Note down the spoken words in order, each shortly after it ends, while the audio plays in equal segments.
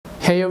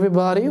Hey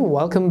everybody,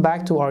 welcome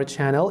back to our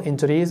channel. In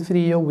today's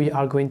video, we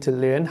are going to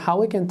learn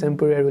how we can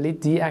temporarily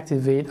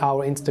deactivate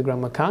our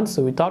Instagram account.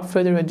 So without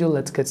further ado,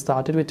 let's get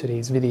started with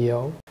today's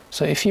video.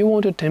 So if you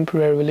want to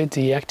temporarily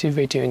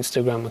deactivate your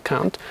Instagram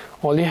account,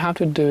 all you have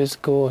to do is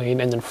go ahead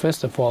and then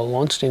first of all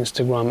launch the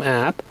Instagram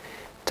app,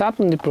 tap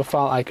on the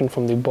profile icon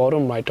from the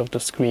bottom right of the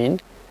screen,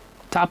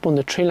 tap on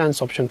the three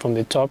lines option from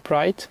the top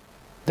right,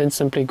 then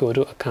simply go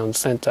to Account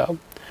Center.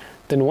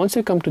 Then once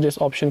you come to this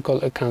option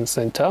called Account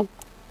Center,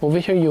 over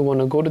here you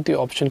want to go to the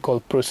option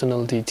called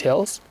Personal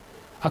Details,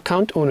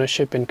 Account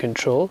Ownership and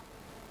Control,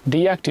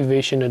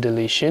 Deactivation or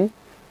Deletion.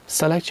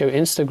 Select your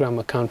Instagram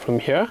account from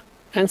here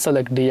and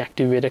select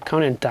Deactivate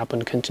account and tap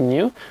on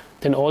Continue.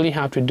 Then all you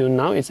have to do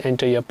now is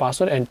enter your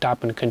password and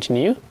tap on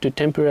Continue to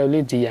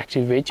temporarily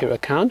deactivate your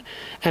account.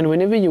 And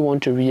whenever you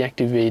want to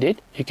reactivate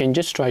it, you can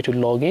just try to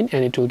log in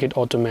and it will get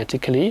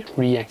automatically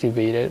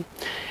reactivated.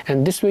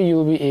 And this way you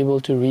will be able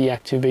to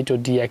reactivate or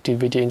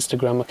deactivate your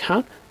Instagram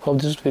account.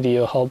 Hope this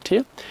video helped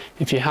you.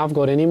 If you have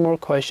got any more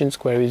questions,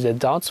 queries or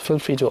doubts, feel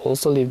free to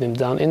also leave them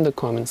down in the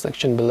comment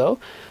section below.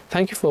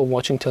 Thank you for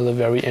watching till the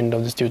very end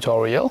of this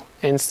tutorial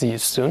and see you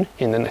soon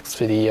in the next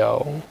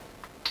video.